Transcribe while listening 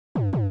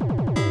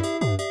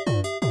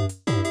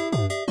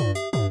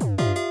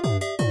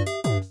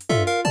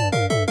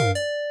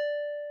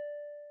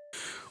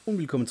Und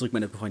willkommen zurück,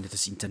 meine Freunde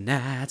des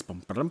Internets.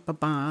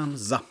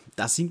 So,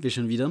 da sind wir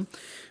schon wieder.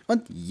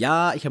 Und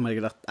ja, ich habe mal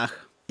gedacht,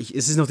 es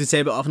ist noch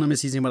dieselbe Aufnahme,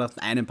 ich habe mal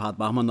gedacht, einen Part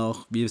machen wir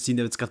noch. Wir sind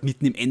ja jetzt gerade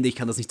mitten im Ende, ich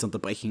kann das nicht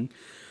unterbrechen.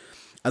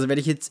 Also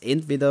werde ich jetzt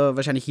entweder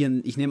wahrscheinlich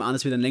hier, ich nehme an,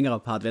 es wird ein längerer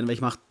Part werden, weil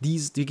ich mache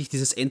wirklich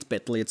dieses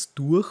Endbattle jetzt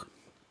durch,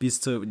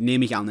 bis zur,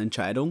 nehme ich an,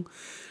 Entscheidung.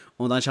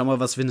 Und dann schauen wir,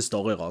 was für eine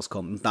Story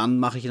rauskommt. Und dann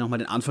mache ich nochmal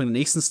den Anfang der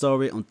nächsten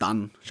Story und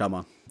dann schauen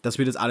wir. Das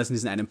wird jetzt alles in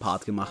diesem einen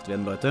Part gemacht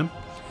werden, Leute.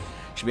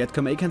 Schwert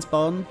können wir keins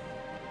bauen.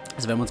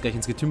 Also werden wir uns gleich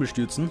ins Getümmel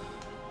stürzen.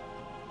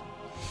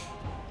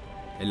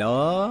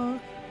 Hello?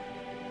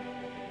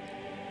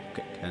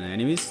 Okay, keine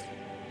Enemies.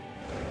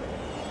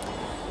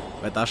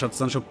 Weil da schaut es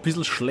dann schon ein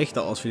bisschen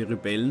schlechter aus für die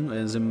Rebellen,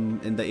 also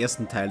in der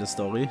ersten Teil der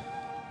Story.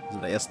 Also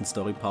der ersten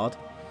Story-Part.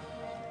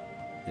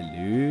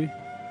 Hello?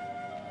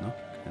 No,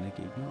 keine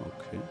Gegner,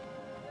 okay.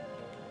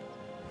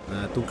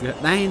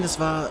 Dunkelheit. Nein, das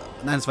war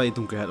die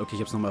Dunkelheit. Okay, ich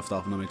habe es nochmal auf der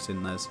Aufnahme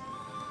gesehen, nice.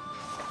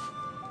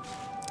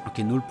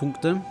 Okay, 0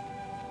 Punkte.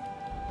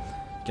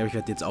 Ich glaube, ich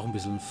werde jetzt auch ein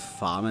bisschen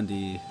farmen,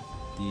 die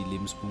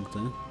Lebenspunkte.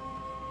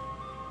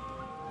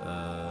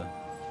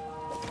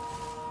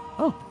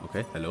 Oh,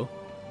 okay, hallo.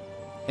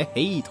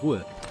 Hey,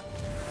 Truhe.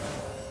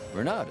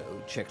 Bernardo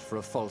checked for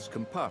a false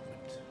compartment.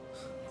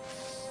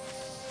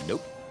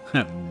 Nope.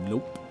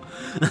 Nope.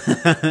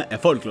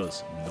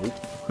 Erfolglos.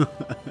 Nope.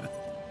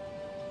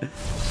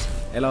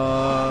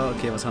 Hello.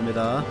 Okay, was haben wir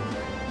da?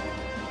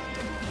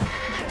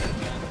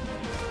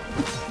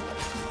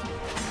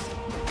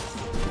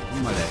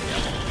 Mal her.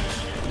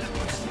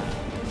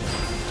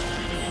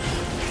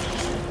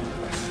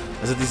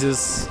 Also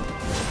dieses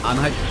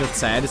Anhalten der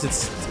Zeit ist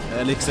jetzt,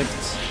 ehrlich gesagt,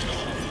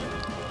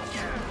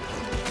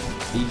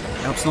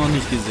 ich hab's noch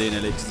nicht gesehen,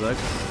 ehrlich gesagt.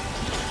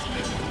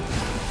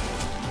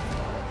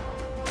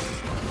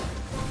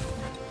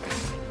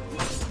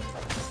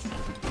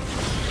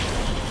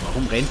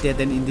 Warum rennt der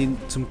denn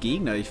zum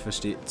Gegner? Ich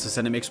verstehe. Zu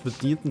seinem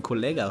explodierenden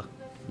Kollegen.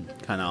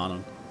 Keine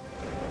Ahnung.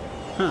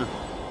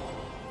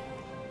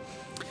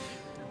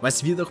 Weil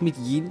es wird auch mit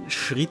jedem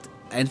Schritt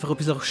einfach ein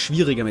bisschen auch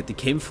schwieriger mit den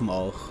Kämpfen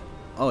auch.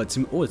 Oh, jetzt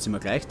sind wir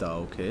gleich da,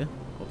 okay.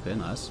 Okay,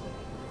 nice.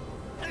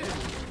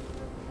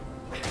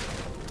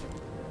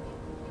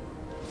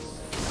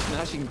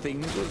 Smashing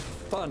things was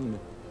fun.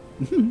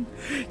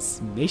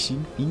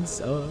 Smashing things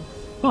are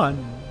fun.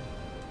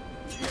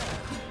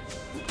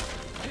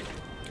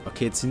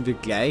 Okay, jetzt sind wir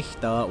gleich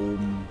da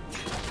oben.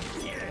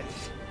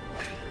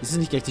 Ist es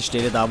nicht gleich die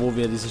Stelle da, wo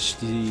wir die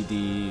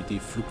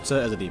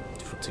Flugzeuge, also die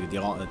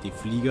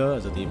Flieger,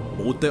 also die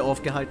Boote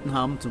aufgehalten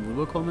haben zum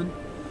Rüberkommen?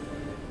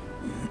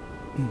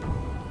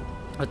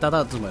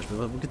 Da zum Beispiel,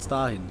 wo geht's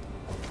da hin?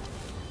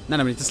 Nein,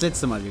 da bin ich das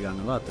letzte Mal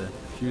gegangen, warte.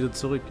 Ich will wieder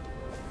zurück.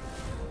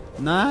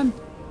 Nein!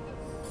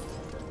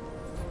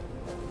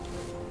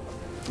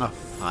 Ach,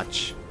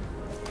 Fatsch.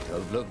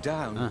 Don't look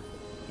down,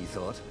 he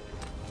thought.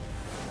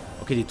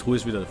 Okay, die Truhe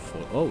ist wieder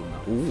voll. Oh,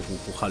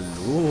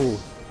 hallo.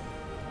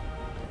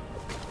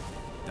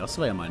 Das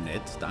war ja mal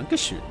nett.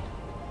 Dankeschön.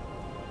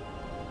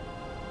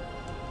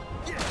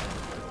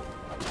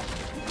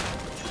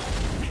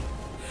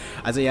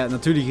 Also ja,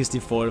 natürlich ist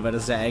die voll, weil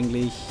das ja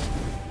eigentlich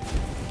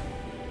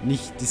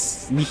nicht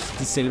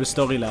dieselbe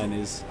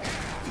Storyline ist.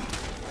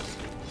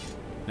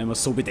 Wenn man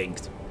es so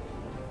bedenkt.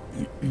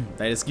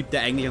 Weil es gibt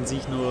ja eigentlich an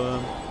sich nur...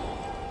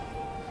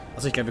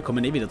 Also ich glaube, wir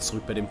kommen eh wieder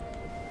zurück bei dem...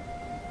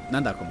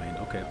 Nein, da kommen wir hin.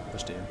 Okay,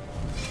 verstehe.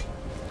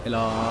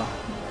 Hello.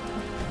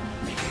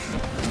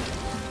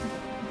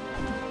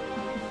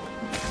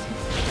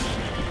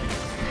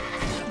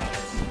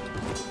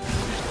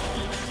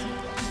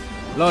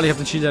 Lol, ich hab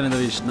den Schild nicht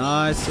erwischt.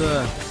 Nice.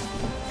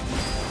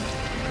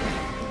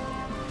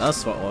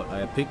 Das war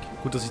epic.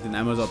 Gut, dass ich den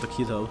einmal so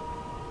attackiert habe.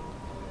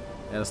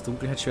 Ja, das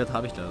Dunkelheitsschwert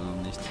habe ich leider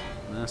noch nicht.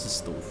 Na, das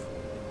ist doof.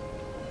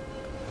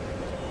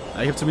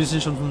 Aber ich habe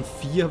zumindest schon von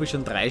 4 habe ich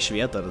schon 3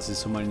 Schwerter. Das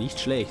ist so mal nicht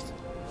schlecht.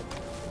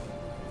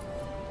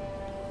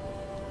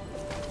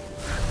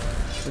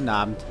 Guten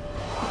Abend.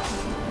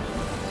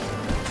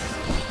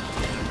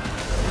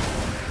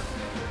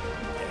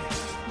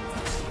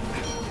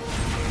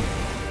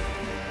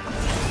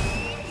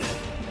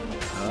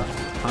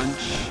 Punch.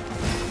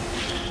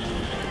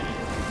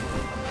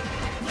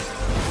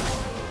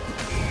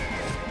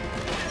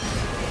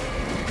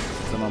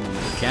 So, machen wir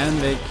mal den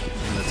kleinen weg.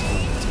 Und jetzt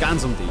geht es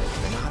ganz um dich.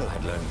 Bernardo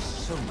had learned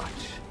so much.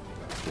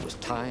 It was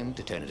time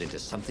to turn it into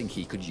something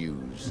he could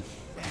use.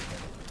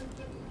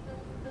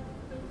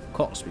 Of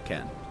course we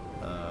can.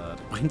 Da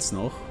brennt's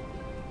noch.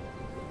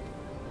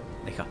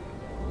 Lecker.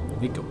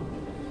 Nico.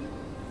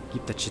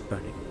 Gib that shit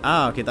burning.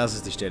 Ah, okay, das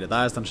ist die Stelle.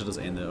 Da ist dann schon das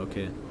Ende.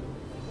 Okay.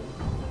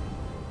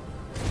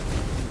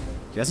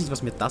 Ich weiß nicht,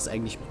 was mir das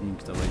eigentlich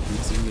bringt, aber ich will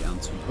es irgendwie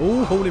anzünden.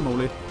 Oh, holy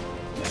moly.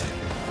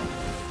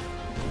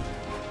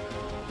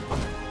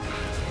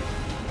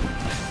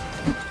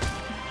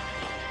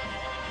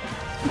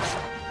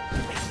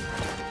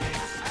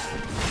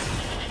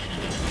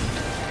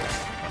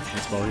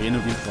 Jetzt brauche ich eh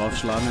nur wild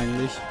draufschlagen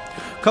eigentlich.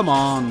 Come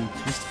on,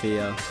 nicht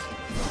fair.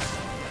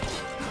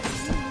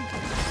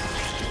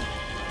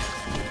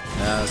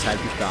 Ja, das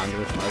heilt mich bei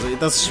Angriffen. Also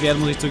das Schwert,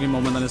 muss ich zugeben,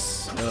 momentan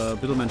ist ein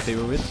bisschen mein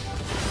Favorite.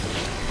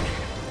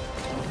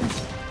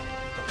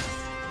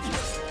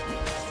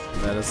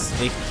 Weil das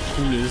echt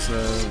cool ist,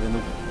 weil wenn du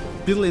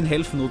ein bisschen in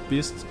Health-Not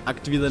bist,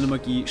 aktiviere deine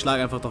Magie, schlag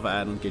einfach drauf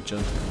ein und geht schon.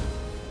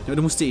 Ja,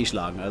 du musst sie eh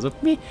schlagen, also.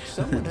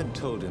 Someone had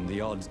told him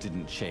the odds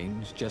didn't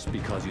change just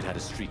because you'd had a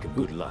streak of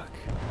good luck.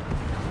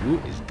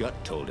 His gut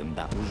told him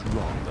that was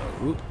wrong,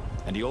 though.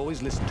 And he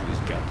always listened to his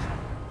gut.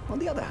 On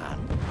the other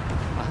hand,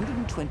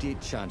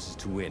 128 chances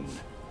to win,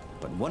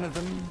 but one of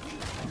them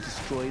could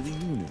destroy the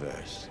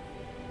universe.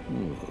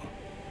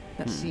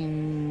 That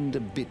seemed a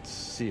bit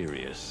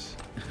serious.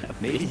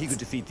 Maybe he could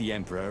defeat the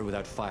Emperor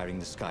without firing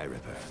the Sky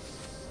Ripper.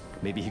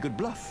 Maybe he could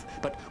bluff,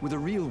 but with a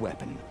real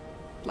weapon.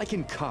 Like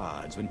in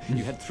cards, when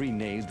you had 3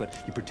 knaves, but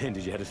you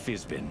pretended you had a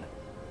Fizzbin.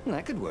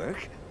 That could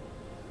work.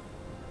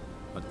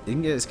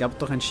 Und es gab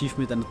doch ein Schiff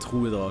mit einer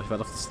Truhe drauf. Ich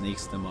warte auf das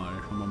nächste Mal.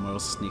 Schauen wir mal,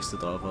 was das nächste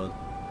drauf hat.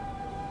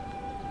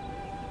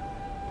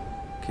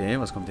 Okay,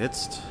 was kommt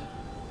jetzt?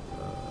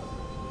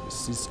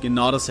 Es ist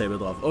genau dasselbe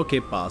drauf.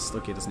 Okay, passt.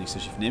 Okay, das nächste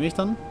Schiff nehme ich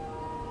dann.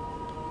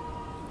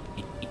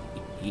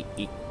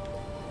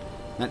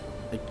 Nein,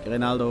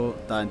 Ronaldo,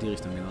 da in die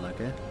Richtung, genau,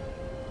 danke.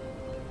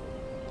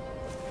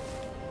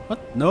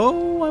 What?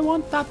 No, I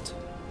want that.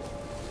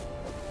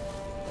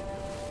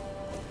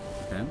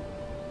 Okay.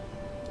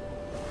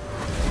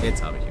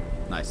 Jetzt habe ich ihn.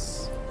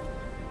 Nice.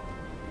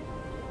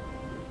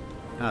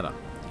 Ah, da.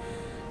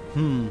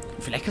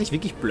 Vielleicht kann ich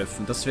wirklich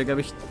bluffen. Das wäre, glaube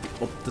ich,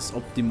 das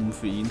Optimum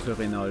für ihn, für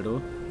Ronaldo.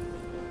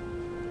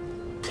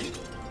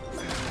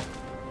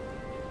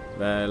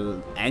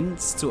 Weil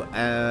 1 zu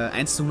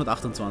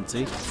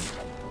 128.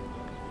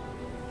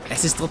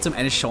 Es ist trotzdem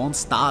eine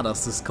Chance da,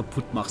 dass du es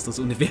kaputt machst, das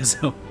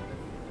Universum.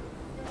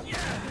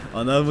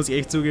 Und da muss ich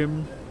echt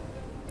zugeben,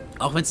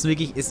 auch wenn es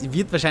wirklich, es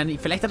wird wahrscheinlich,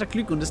 vielleicht hat er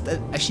Glück und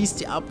er schießt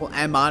sie ab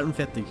einmal und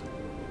fertig.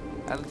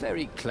 A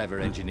very clever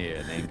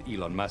engineer named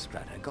Elon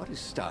Muskrat got his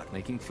start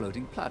making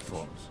floating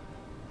platforms.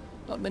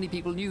 Not many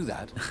people knew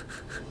that.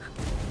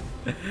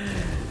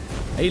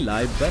 Hey,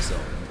 live besser.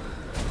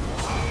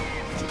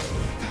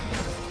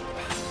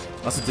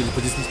 Was, du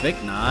teleportierst nicht weg?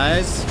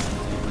 Nice.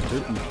 Mal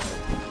töten.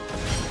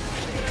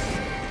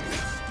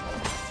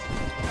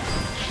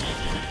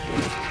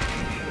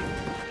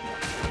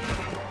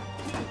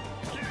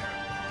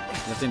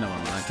 Lass den aber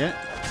mal, okay?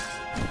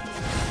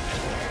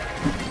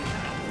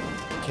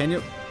 Can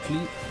you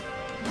please?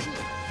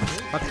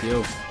 Fuck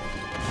you.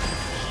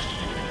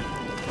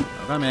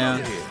 Komm her.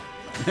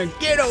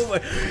 Get over!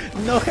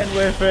 Noch ein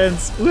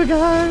Reference.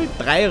 Urgeil!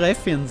 3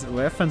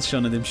 Reference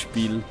schon in dem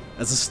Spiel.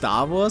 Also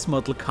Star Wars,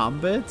 Mortal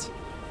Kombat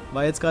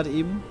war jetzt gerade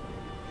eben.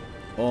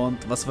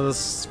 Und was war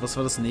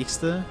das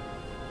nächste?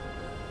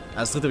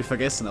 Ah, das dritte habe ich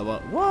vergessen,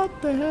 aber what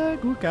the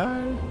heck,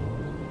 urgeil!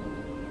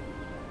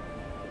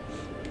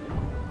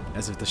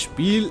 Also das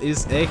Spiel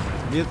ist echt,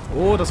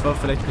 oh, das war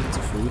vielleicht ein bisschen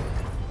zu früh.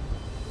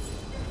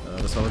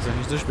 Das war jetzt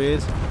nicht so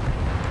spät.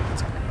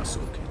 Achso,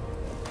 okay.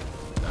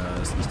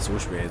 Das ist nicht so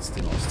schwer jetzt,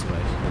 dem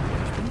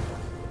auszuweichen.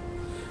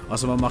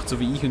 Also man macht so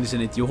wie ich und ist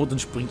ein Idiot und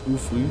springt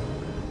früh.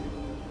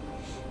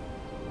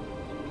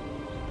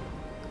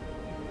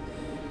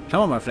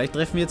 Schauen wir mal, vielleicht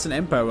treffen wir jetzt den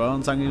Emperor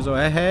und sagen ihm so,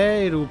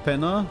 hey, du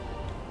Penner.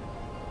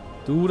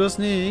 Du das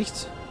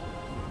nicht.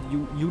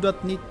 You das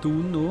nicht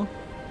tun, du.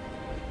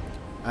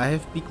 I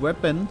have big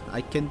weapon.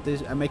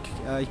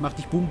 Ich mach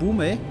dich boom boom,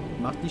 ey.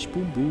 Ich mach dich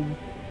boom boom.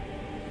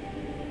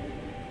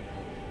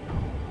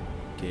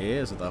 Okay,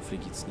 also da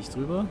fliege ich jetzt nicht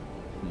drüber.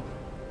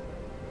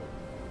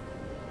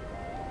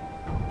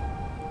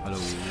 Hallo?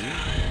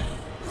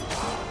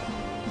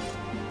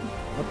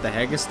 What the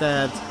heck is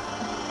that?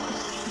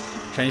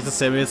 Wahrscheinlich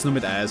dasselbe jetzt nur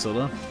mit Eis,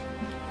 oder?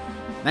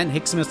 Nein,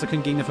 Hexenmeister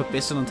können Gegner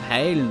verbessern und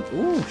heilen.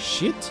 Oh,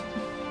 shit.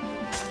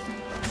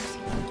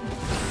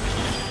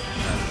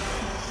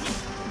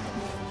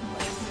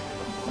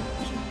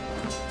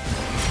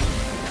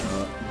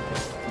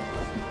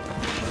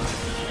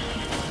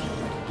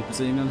 Gibt es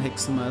irgendeinen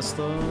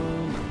Hexenmeister?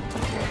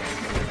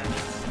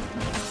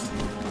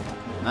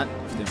 Nein,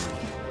 auf dem nicht.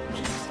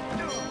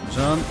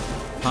 Schon.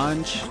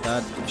 Punch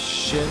that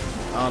shit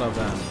out of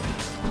them.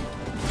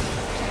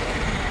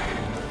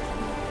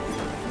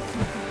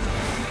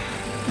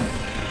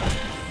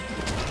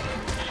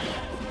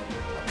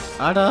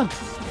 Alter,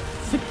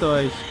 fickt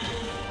euch.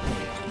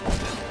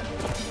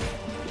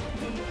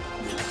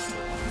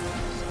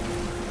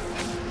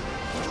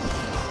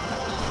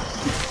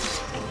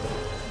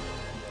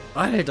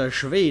 Alter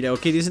Schwede,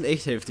 okay, die sind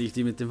echt heftig,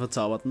 die mit dem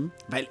Verzauberten.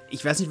 Weil,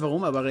 ich weiß nicht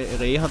warum, aber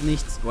Rey hat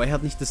nicht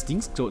das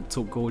Ding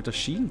geholt, das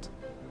Shield.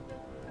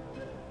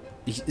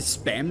 Ich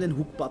spam den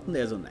Hook-Button,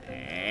 der so,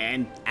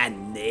 nein,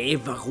 nee,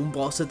 warum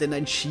brauchst du denn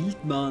ein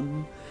Shield,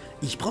 Mann?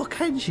 Ich brauch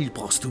kein Shield,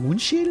 brauchst du ein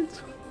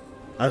Shield?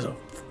 Also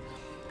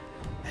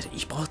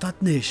ich brauch das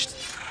nicht.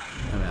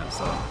 Ja,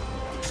 so.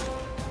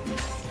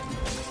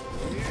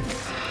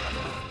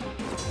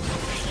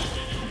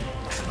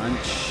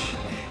 Punch.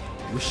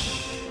 Wusch.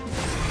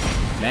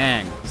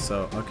 Bang.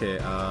 So, okay,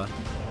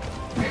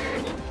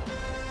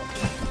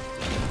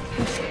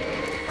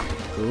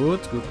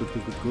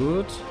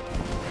 Gut.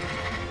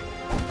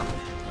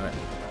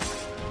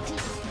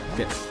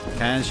 Okay,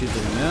 kein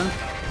Schilddrücken mehr.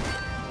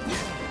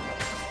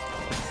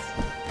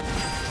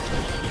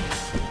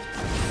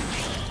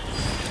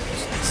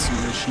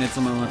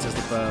 Schnitzeln wir zuerst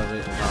ein paar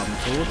Raben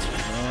tot.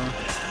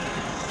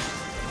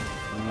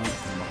 Dann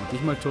machen wir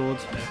dich mal tot.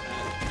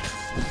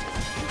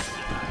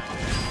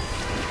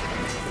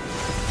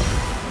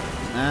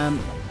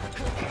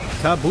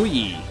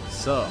 Kabui.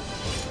 So.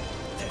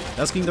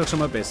 Das ging doch schon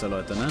mal besser,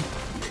 Leute, ne?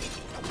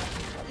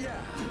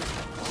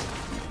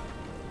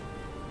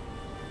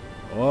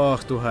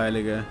 Och, du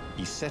Heilige.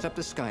 He set up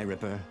the Sky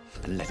Ripper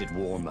and let it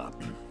warm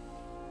up.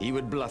 He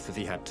would bluff if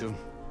he had to.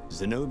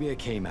 Zenobia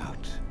came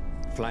out,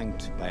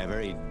 flanked by a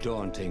very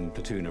daunting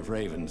platoon of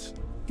ravens.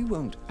 You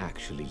won't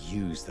actually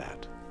use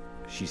that,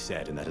 she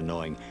said in that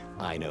annoying,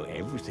 I know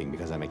everything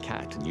because I'm a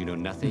cat and you know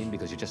nothing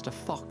because you're just a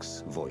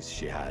fox voice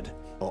she had.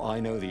 Or I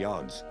know the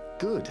odds.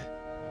 Good,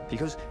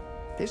 because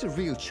there's a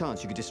real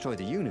chance you could destroy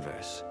the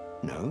universe.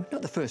 No,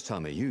 not the first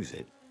time I use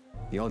it.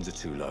 The odds are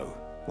too low.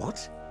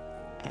 What?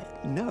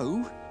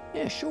 No?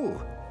 Yeah, sure.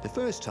 The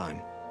first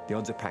time, the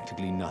odds are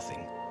practically nothing.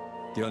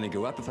 They only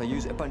go up if I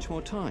use it a bunch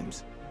more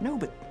times. No,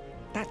 but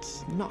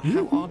that's not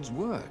how odds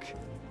work.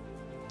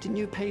 Didn't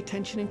you pay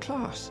attention in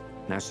class?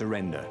 Now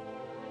surrender,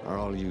 or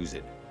I'll use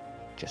it.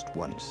 Just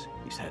once,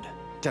 he said.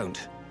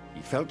 Don't.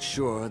 He felt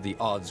sure the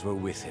odds were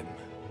with him.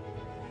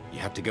 You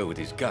have to go with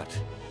his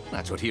gut.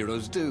 That's what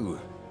heroes do.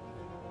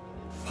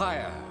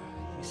 Fire,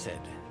 he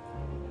said.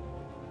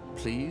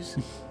 Please?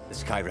 The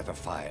Sky Ripper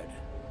fired.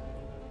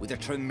 With a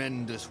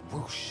tremendous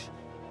whoosh,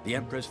 the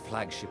Emperor's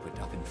flagship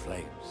went up in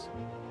flames.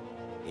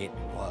 It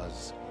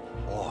was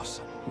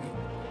awesome.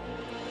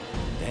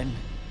 Then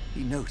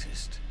he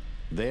noticed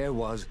there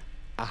was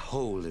a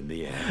hole in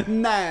the air.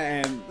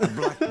 Nein! A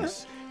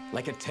blackness,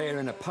 like a tear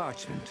in a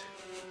parchment.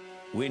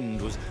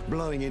 Wind was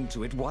blowing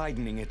into it,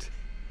 widening it.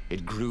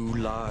 It grew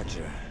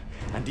larger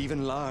and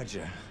even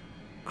larger.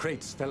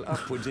 Crates fell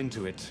upwards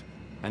into it,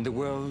 and the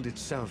world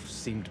itself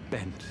seemed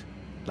bent,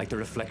 like the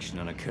reflection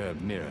on a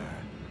curved mirror,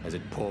 as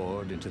it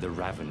poured into the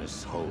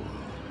ravenous hole.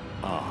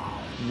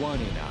 Ah, 1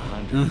 in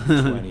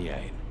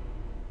 128.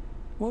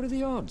 What are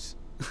the odds?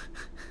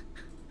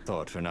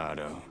 Thought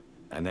Renato.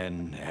 And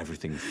then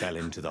everything fell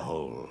into the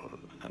hole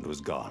and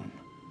was gone.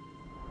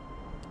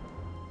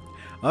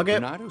 Okay.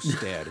 Renato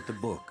stared at the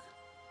book.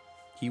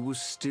 He was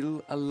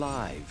still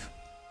alive.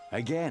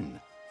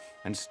 Again.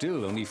 And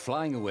still only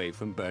flying away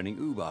from burning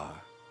Ubar.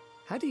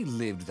 Had he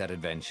lived that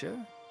adventure?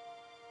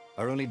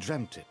 Or only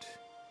dreamt it?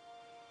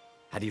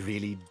 Had he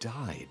really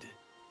died?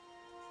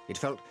 It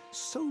felt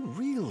so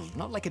real,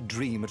 not like a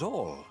dream at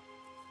all.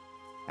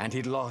 And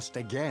he'd lost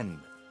again.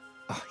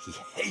 Oh, he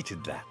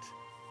hated that.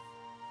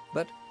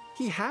 But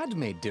he had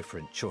made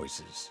different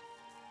choices.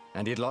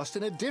 And he'd lost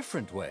in a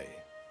different way.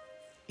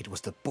 It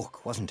was the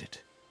book, wasn't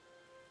it?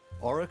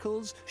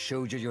 Oracles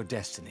showed you your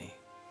destiny.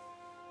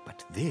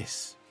 But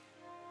this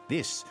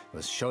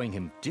was showing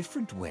him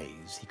different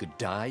ways he could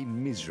die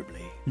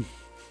miserably.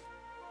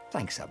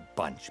 Thanks a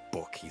bunch,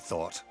 book, he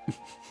thought.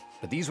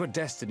 But these were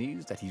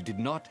destinies that he did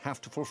not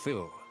have to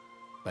fulfill.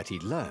 But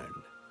he'd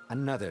learned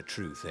another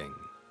true thing.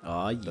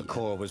 Oh, yeah. The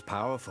core was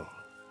powerful,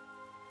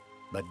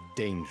 but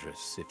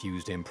dangerous if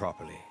used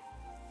improperly.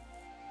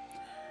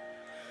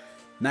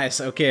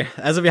 Nice, okay.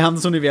 Also wir haben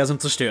das Universum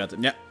zerstört.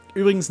 Ja.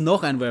 Übrigens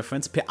noch ein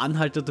Reference. Per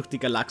Anhalter durch die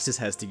Galaxie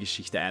heißt die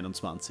Geschichte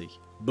 21.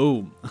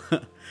 Boom.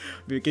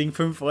 Wir kriegen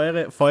 5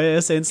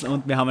 Feueressenzen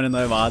und wir haben eine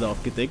neue Wahrheit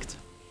aufgedeckt.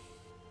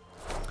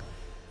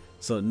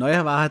 So,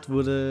 neue Wahrheit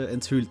wurde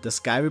enthüllt. Der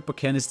Sky Ripper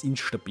Kern ist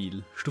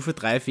instabil. Stufe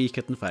 3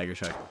 Fähigkeiten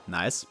freigeschaltet.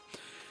 Nice.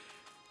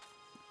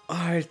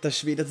 Alter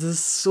Schwede, das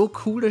ist so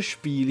cool, das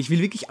Spiel. Ich will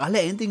wirklich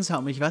alle Endings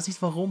haben. Ich weiß nicht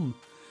warum.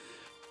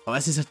 Aber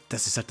es ist halt,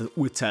 das ist halt der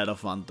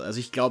Urzeitaufwand. Also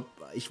ich glaube,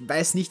 ich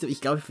weiß nicht,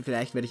 ich glaube,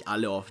 vielleicht werde ich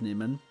alle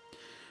aufnehmen.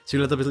 Es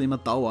wird halt ein bisschen immer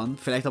dauern.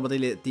 Vielleicht aber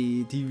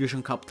die wir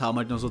schon gehabt haben,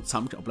 halt noch so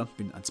zusammengeschnitten. Ich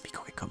bin ans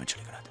Mikro gekommen,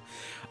 Entschuldigung,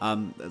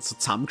 Leute. So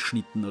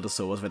zusammengeschnitten oder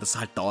sowas, weil das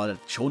halt dauert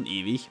schon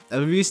ewig.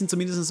 Aber wir wissen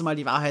zumindest einmal,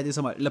 die Wahrheit ist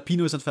einmal,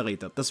 Lapino ist ein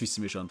Verräter, das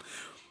wissen wir schon.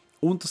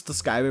 Und dass der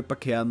Sky Ripper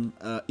Kern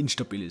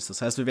instabil ist.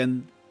 Das heißt, wir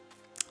werden,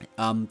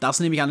 das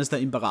nehme ich an, ist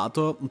der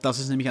Imperator und das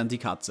ist nämlich an die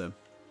Katze.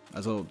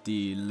 Also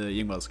die,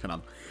 irgendwas, keine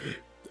Ahnung.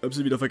 Hab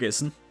sie wieder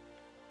vergessen.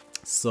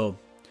 So.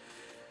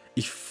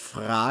 Ich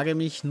frage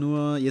mich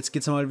nur, jetzt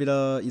geht's mal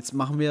wieder, jetzt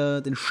machen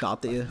wir den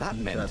Start That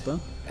meant there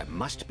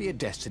must be a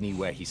destiny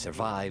where he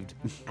survived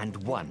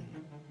and won,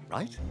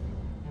 right?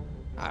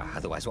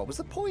 Otherwise, what was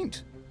the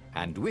point?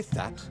 And with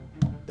that,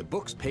 the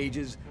book's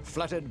pages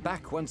fluttered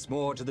back once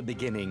more to the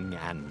beginning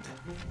and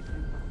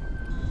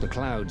the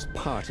clouds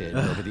parted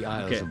over the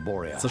Isles of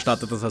Boreas. So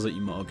startet das also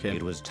immer, okay.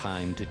 It was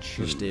time to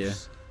choose.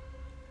 Verstehe.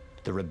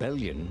 The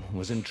rebellion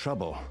was in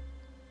trouble.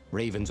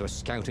 Ravens were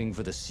scouting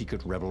for the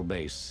secret rebel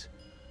base.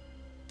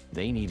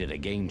 They needed a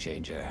game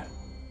changer.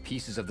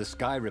 Pieces of the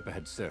Sky Ripper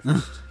had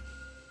surfaced.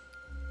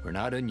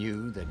 Renato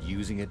knew that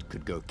using it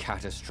could go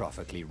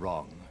catastrophically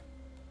wrong.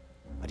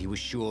 But he was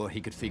sure he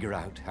could figure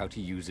out how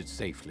to use it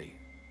safely.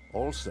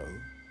 Also,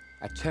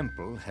 a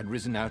temple had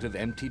risen out of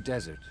empty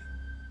desert.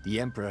 The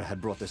Emperor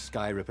had brought the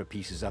Skyripper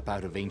pieces up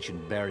out of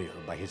ancient burial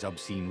by his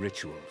obscene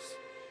rituals.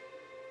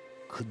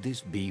 Could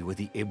this be where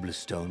the Iblis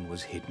stone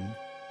was hidden?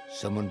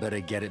 Someone better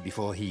get it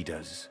before he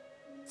does,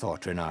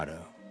 thought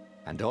Renato.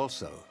 And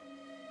also,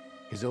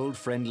 his old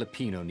friend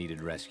Lapino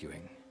needed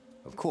rescuing.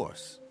 Of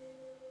course,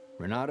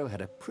 Renato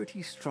had a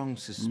pretty strong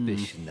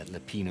suspicion that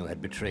Lapino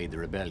had betrayed the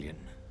rebellion.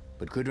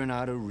 But could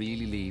Renato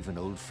really leave an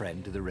old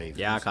friend to the Ravens?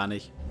 Ja, kann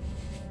ich.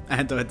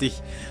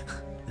 Eindeutig.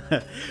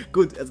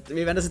 Gut, also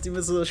wir werden das jetzt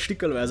immer so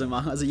stückelweise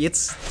machen. Also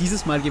jetzt,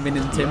 dieses Mal gehen wir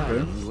in den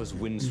Tempel. The was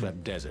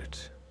windswept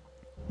desert.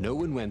 No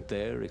one went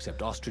there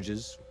except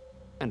ostriches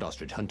and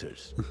ostrich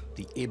hunters.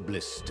 The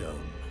Iblis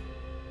stone.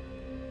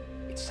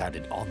 It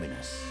sounded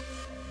ominous.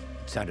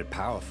 It sounded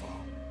powerful.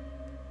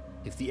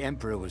 If the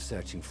Emperor was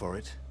searching for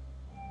it,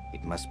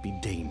 it must be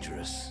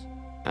dangerous.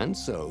 And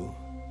so,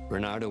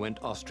 Renato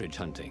went ostrich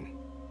hunting.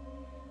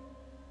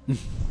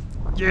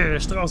 Yeah,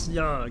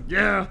 Straußenjagd,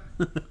 yeah!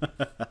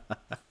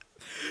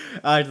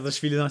 Alter, das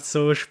Spiel macht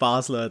so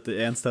Spaß, Leute,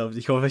 ernsthaft.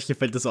 Ich hoffe, euch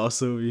gefällt das auch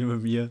so wie bei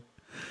mir.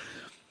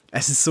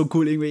 Es ist so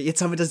cool irgendwie.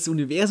 Jetzt haben wir das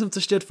Universum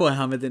zerstört,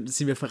 vorher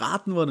sind wir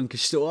verraten worden und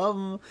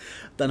gestorben.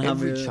 Dann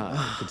haben wir...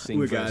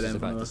 urgeil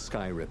about the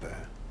Skyripper.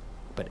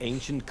 But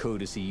ancient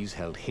codices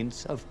held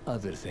hints of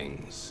other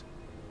things.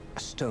 A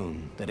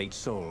stone that ate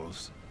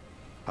souls.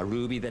 A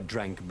ruby that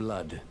drank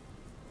blood.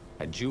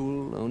 A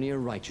jewel only a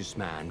righteous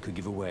man could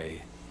give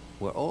away.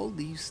 Were all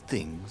these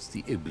things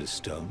the Iblis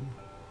stone?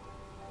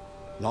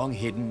 Long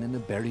hidden in a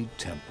buried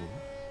temple?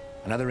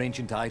 Another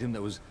ancient item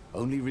that was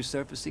only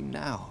resurfacing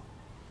now?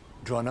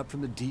 Drawn up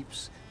from the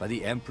deeps by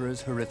the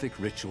Emperor's horrific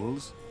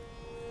rituals?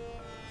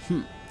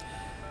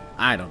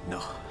 I don't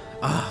know.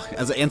 Ach,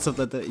 also ernsthaft,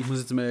 Leute, ich muss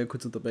jetzt mal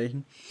kurz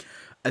unterbrechen.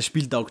 Das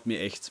Spiel taugt mir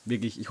echt,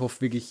 wirklich. Ich hoffe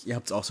wirklich, ihr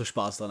habt auch so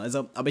Spaß dran.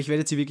 Also, aber ich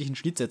werde jetzt hier wirklich einen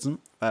Schnitt setzen,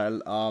 weil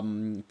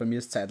bei mir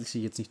es zeitlich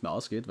sich jetzt nicht mehr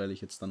ausgeht, weil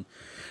ich jetzt dann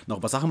noch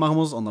ein paar Sachen machen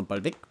muss und dann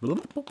bald weg,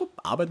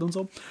 Arbeit und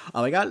so.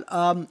 Aber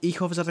egal,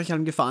 ich hoffe, es hat euch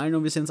allen gefallen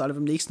und wir sehen uns alle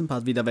beim nächsten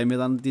Part wieder, wenn wir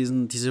dann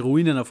diese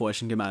Ruinen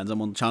erforschen gemeinsam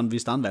und schauen, wie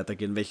es dann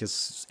weitergeht,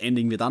 welches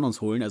Ending wir dann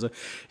uns holen. Also,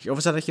 ich hoffe,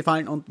 es hat euch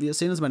gefallen und wir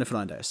sehen uns, meine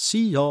Freunde.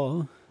 See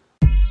ya!